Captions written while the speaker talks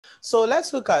So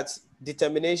let's look at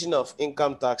determination of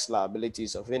income tax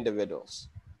liabilities of individuals.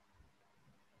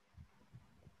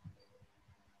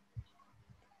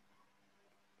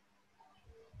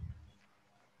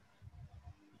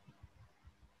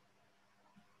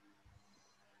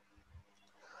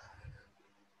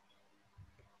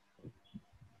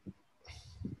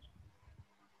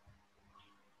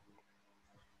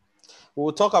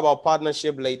 We'll talk about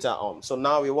partnership later on. So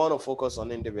now we want to focus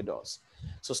on individuals.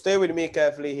 So stay with me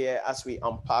carefully here as we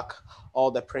unpack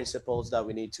all the principles that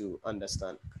we need to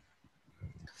understand.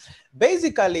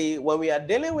 Basically, when we are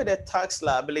dealing with the tax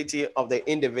liability of the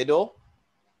individual,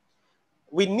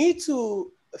 we need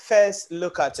to first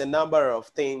look at a number of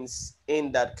things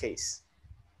in that case.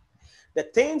 The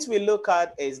things we look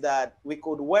at is that we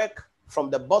could work from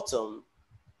the bottom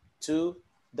to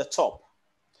the top.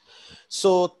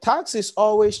 So tax is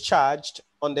always charged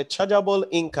on the chargeable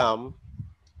income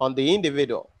on the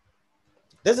individual.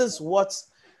 This is what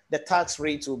the tax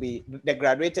rate will be, the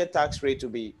graduated tax rate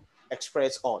will be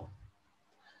expressed on.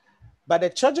 But the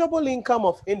chargeable income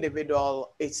of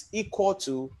individual is equal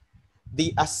to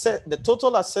the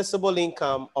total assessable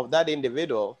income of that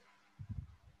individual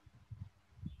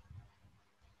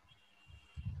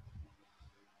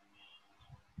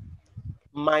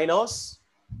minus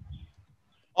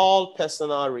all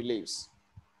personal reliefs.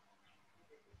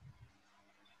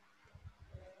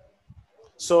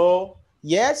 So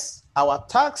yes, our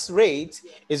tax rate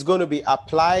is going to be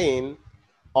applying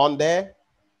on the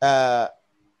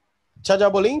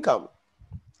chargeable income.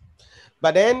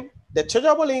 But then the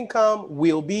chargeable income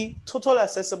will be total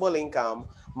assessable income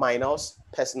minus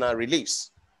personal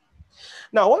reliefs.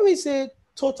 Now, when we say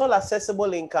total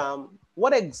assessable income,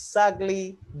 what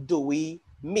exactly do we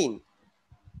mean?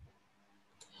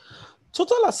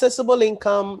 Total assessable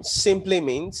income simply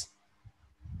means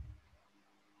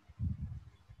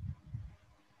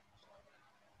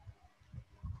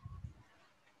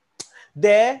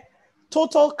the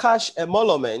total cash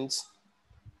emolument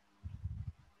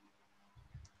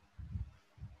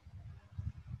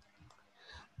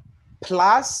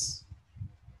plus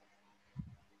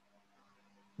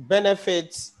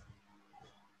benefits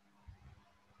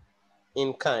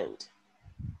in kind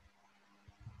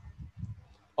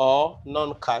or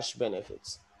non-cash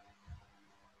benefits.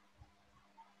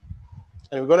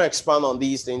 And we're going to expand on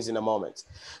these things in a moment.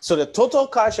 So the total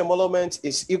cash emolument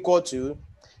is equal to,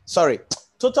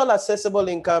 total assessable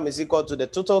income is equal to the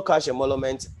total cash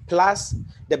emolument plus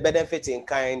the benefit in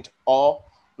kind or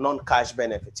non-cash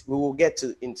benefits. We will get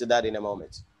into that in a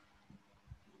moment.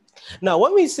 Now,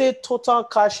 when we say total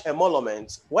cash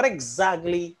emolument, what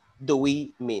exactly do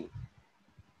we mean?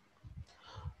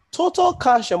 Total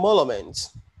cash emolument,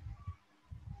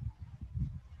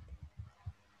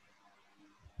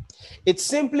 it's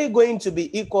simply going to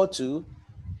be equal to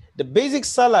the basic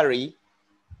salary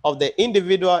of the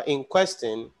individual in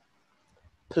question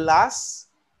plus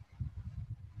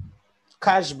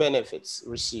cash benefits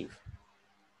received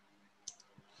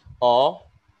or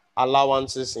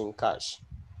allowances in cash.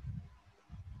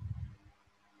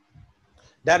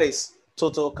 That is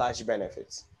total cash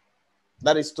benefits.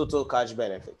 That is total cash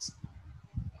benefits.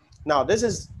 Now, this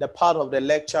is the part of the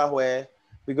lecture where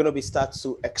we're going to be start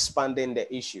to expanding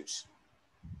the issues.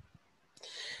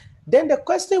 Then the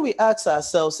question we ask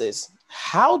ourselves is,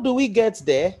 how do we get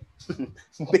there?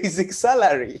 Basic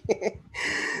salary.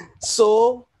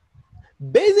 So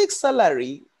basic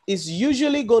salary is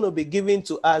usually going to be given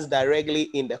to us directly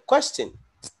in the question.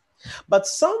 But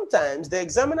sometimes the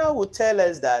examiner will tell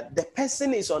us that the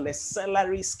person is on a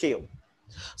salary scale.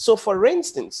 So for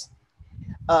instance,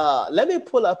 let me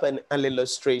pull up an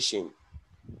illustration.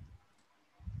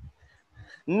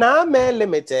 Name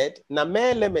Limited,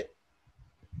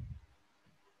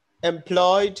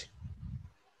 employed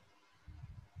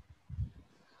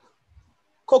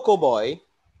Cocoa Boy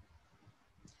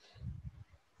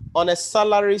on a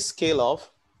salary scale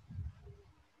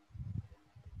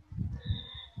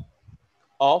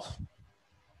of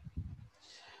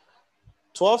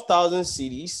 12,000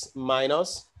 cedis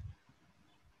minus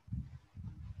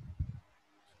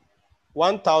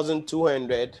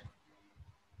 1,200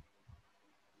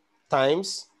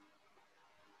 times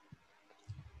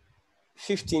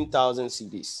 15,000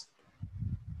 cedis.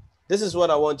 This is what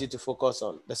I want you to focus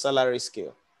on, the salary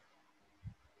scale.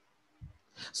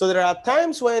 So there are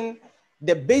times when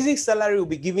the basic salary will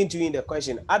be given to you in the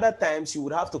question. Other times you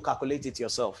would have to calculate it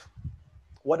yourself.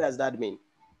 What does that mean?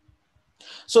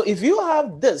 So if you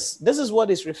have this is what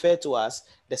is referred to as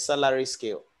the salary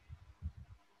scale.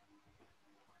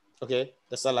 Okay,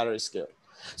 the salary scale.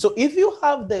 So if you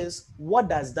have this, what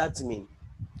does that mean?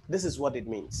 This is what it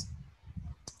means.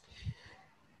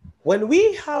 When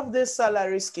we have this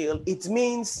salary scale, it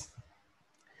means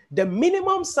the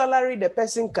minimum salary the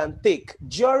person can take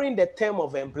during the term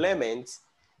of employment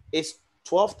is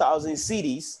 12,000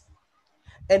 cedis,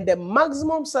 and the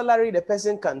maximum salary the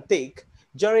person can take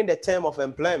during the term of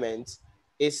employment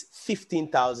is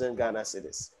 15,000 Ghana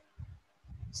cedis.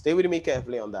 Stay with me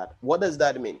carefully on that. What does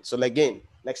that mean? So again,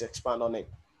 let's expand on it.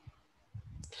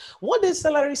 What this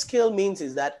salary scale means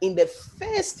is that in the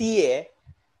first year,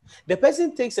 the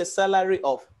person takes a salary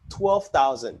of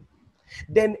 12,000.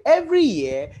 Then every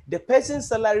year, the person's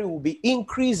salary will be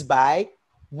increased by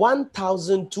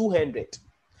 1,200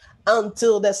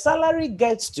 until the salary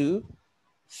gets to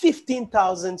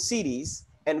 15,000 cedis.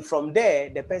 And from there,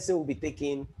 the person will be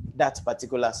taking that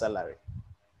particular salary.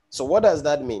 So what does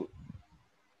that mean?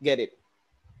 Get it?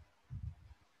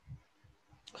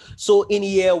 So in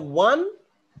year one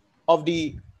of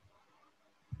the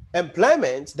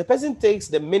employment, the person takes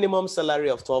the minimum salary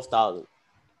of 12,000.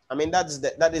 I mean, that is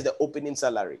the opening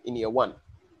salary in year one.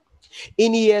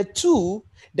 In year two,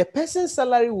 the person's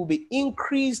salary will be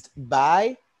increased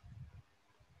by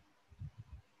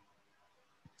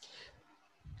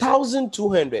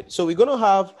 1,200. So we're going to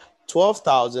have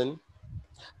 12,000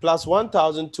 plus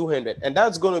 1,200, and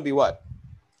that's going to be what?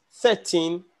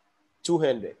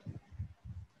 13,200.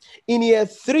 In year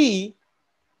three,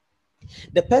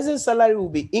 the person's salary will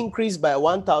be increased by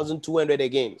 1,200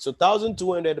 again. So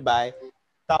 1,200 by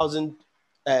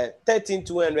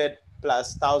 13,200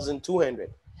 plus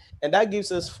 1,200. And that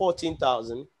gives us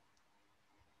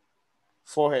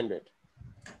 14,400.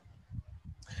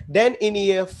 Then in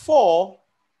year four,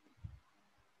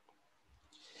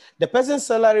 the person's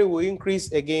salary will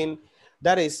increase again.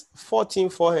 That is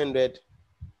 14,400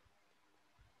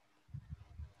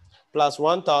 plus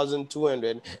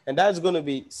 1,200, and that's going to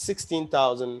be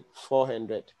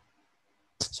 16,400.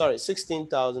 Sorry,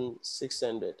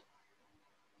 16,600.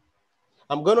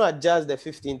 I'm going to adjust the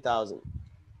 15,000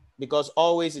 because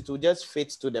always it will just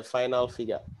fit to the final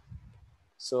figure.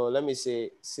 So let me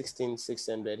say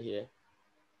 16,600 here.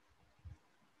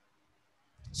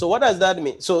 So what does that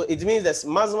mean? So it means the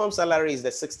maximum salary is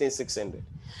the 16,600.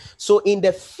 So in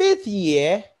the fifth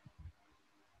year,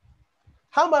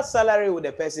 how much salary would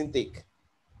the person take?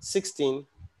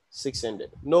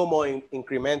 16,600. No more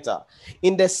incremental.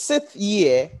 In the sixth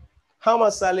year, how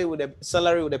much salary would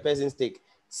the person take?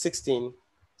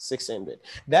 16,600.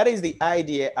 That is the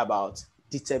idea about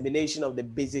determination of the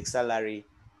basic salary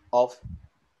of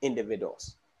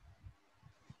individuals.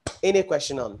 Any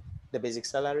question on the basic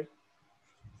salary?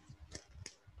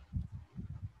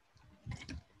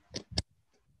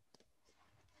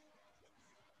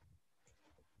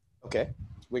 Okay,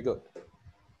 we're good.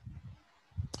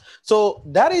 So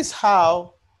that is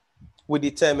how we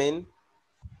determine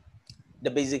the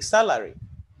basic salary.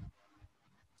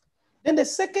 Then the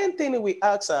second thing we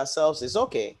ask ourselves is,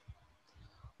 okay,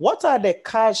 what are the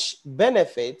cash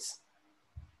benefits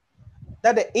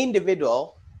that the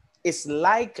individual is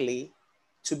likely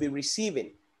to be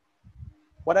receiving?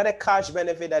 What are the cash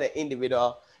benefits that the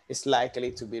individual is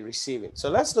likely to be receiving? So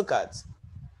let's look at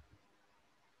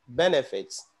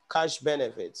benefits, cash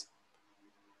benefits,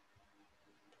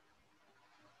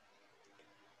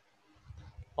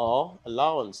 or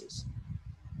allowances.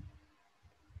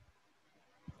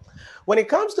 When it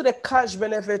comes to the cash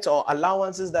benefits or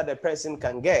allowances that a person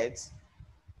can get,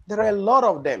 there are a lot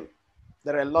of them.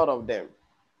 There are a lot of them.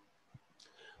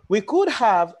 We could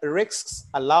have risks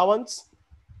allowance.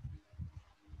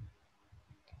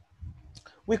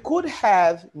 We could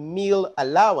have meal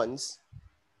allowance.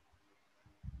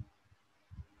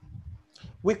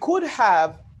 We could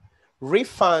have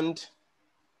refund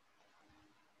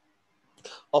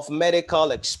of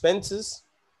medical expenses.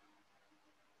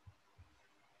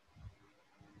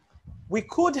 We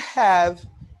could have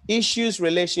issues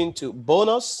relation to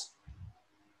bonus.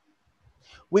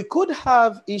 We could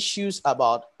have issues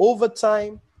about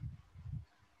overtime.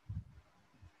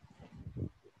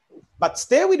 But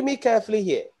stay with me carefully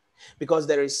here, because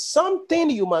there is something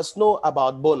you must know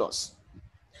about bonus.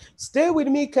 Stay with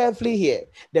me carefully here.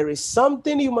 There is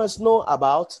something you must know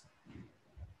about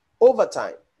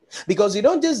overtime, because you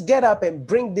don't just get up and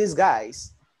bring these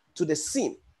guys to the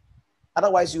scene.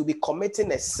 Otherwise, you'll be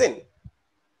committing a sin.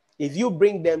 If you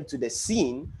bring them to the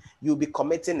scene, you'll be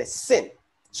committing a sin.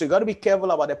 So you got to be careful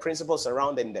about the principles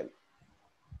surrounding them.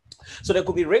 So there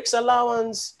could be risk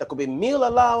allowance, there could be meal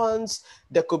allowance,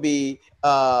 there could be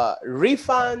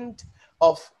refund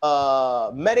of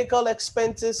medical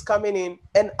expenses coming in,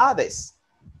 and others.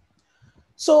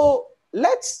 So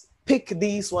let's pick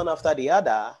these one after the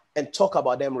other and talk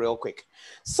about them real quick.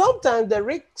 Sometimes the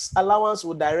risk allowance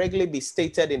will directly be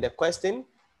stated in the question.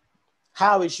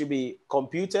 how it should be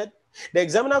computed. The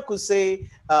examiner could say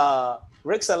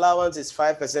Rick's allowance is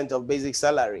 5% of basic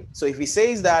salary. So if he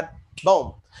says that,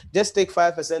 boom, just take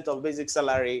 5% of basic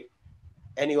salary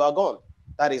and you are gone.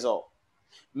 That is all.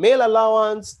 Meal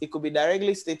allowance, it could be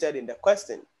directly stated in the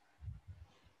question.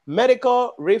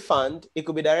 Medical refund, it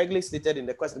could be directly stated in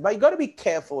the question. But you got to be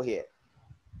careful here.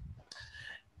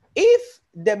 If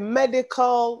the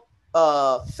medical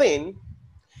thing,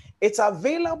 it's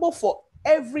available for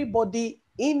everybody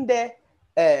in the,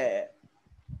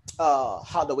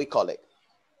 how do we call it?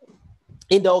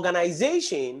 In the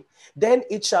organization, then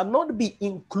it shall not be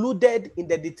included in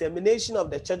the determination of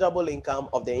the chargeable income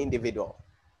of the individual.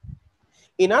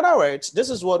 In other words, this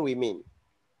is what we mean.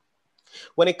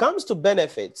 When it comes to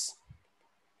benefits,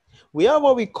 we have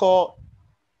what we call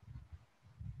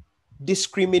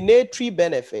discriminatory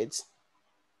benefits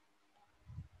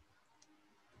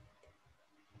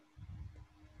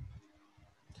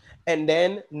and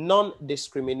then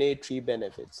non-discriminatory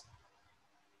benefits.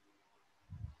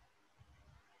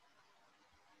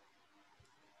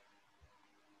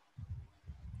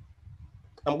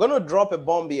 I'm going to drop a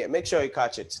bomb here. Make sure you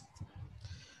catch it.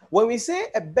 When we say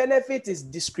a benefit is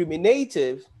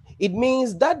discriminative, it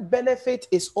means that benefit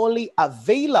is only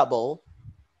available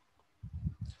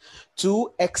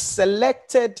to a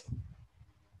selected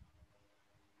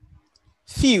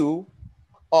few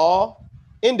or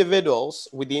individuals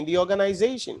within the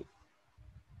organization.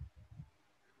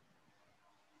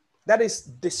 That is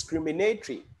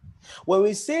discriminatory. When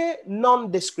we say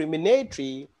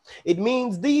non-discriminatory, it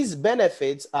means these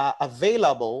benefits are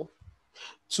available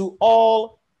to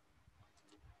all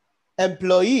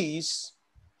employees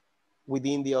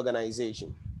within the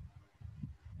organization.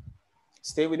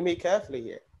 Stay with me carefully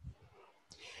here.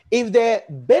 If the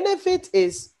benefit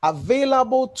is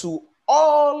available to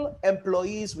all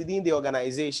employees within the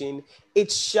organization,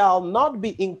 it shall not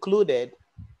be included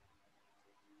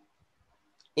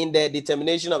in the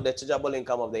determination of the chargeable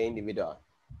income of the individual.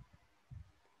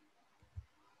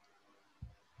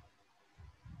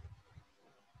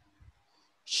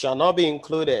 Shall not be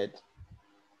included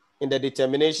in the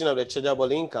determination of the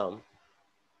chargeable income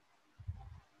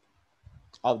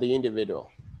of the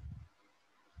individual.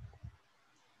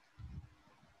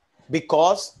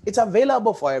 Because it's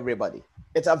available for everybody.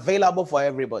 It's available for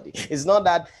everybody. It's not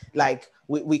that like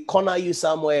we corner you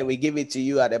somewhere and we give it to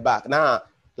you at the back. Nah,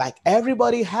 like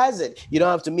everybody has it. You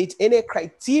don't have to meet any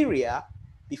criteria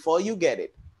before you get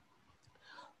it.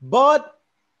 But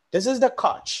this is the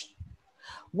catch.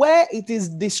 Where it is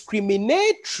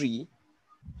discriminatory,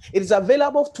 it is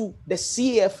available to the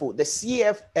CFO, the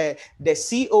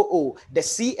COO, the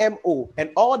CMO, and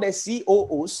all the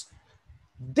COOs.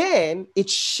 Then it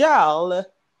shall,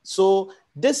 so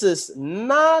this is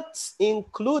not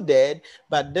included,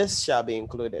 but this shall be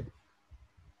included.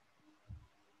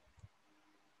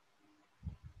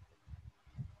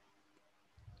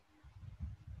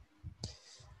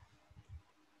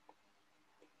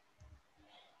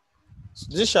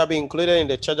 So this shall be included in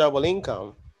the chargeable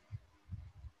income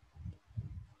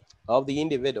of the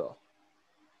individual.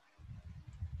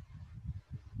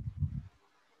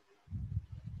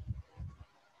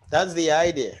 That's the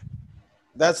idea.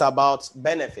 That's about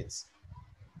benefits.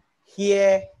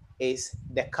 Here is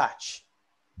the catch.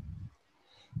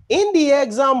 In the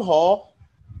exam hall,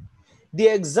 the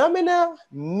examiner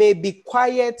may be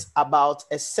quiet about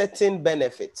a certain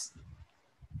benefit.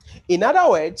 In other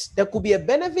words, there could be a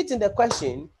benefit in the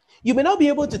question. You may not be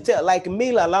able to tell, like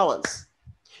meal allowance.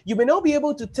 You may not be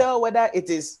able to tell whether it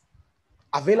is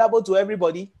available to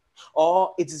everybody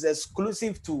or it is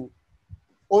exclusive to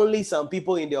only some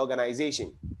people in the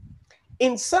organization.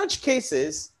 In such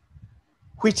cases,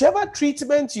 whichever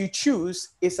treatment you choose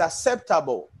is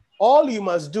acceptable. All you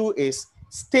must do is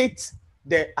state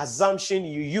the assumption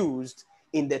you used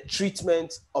in the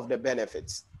treatment of the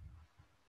benefits.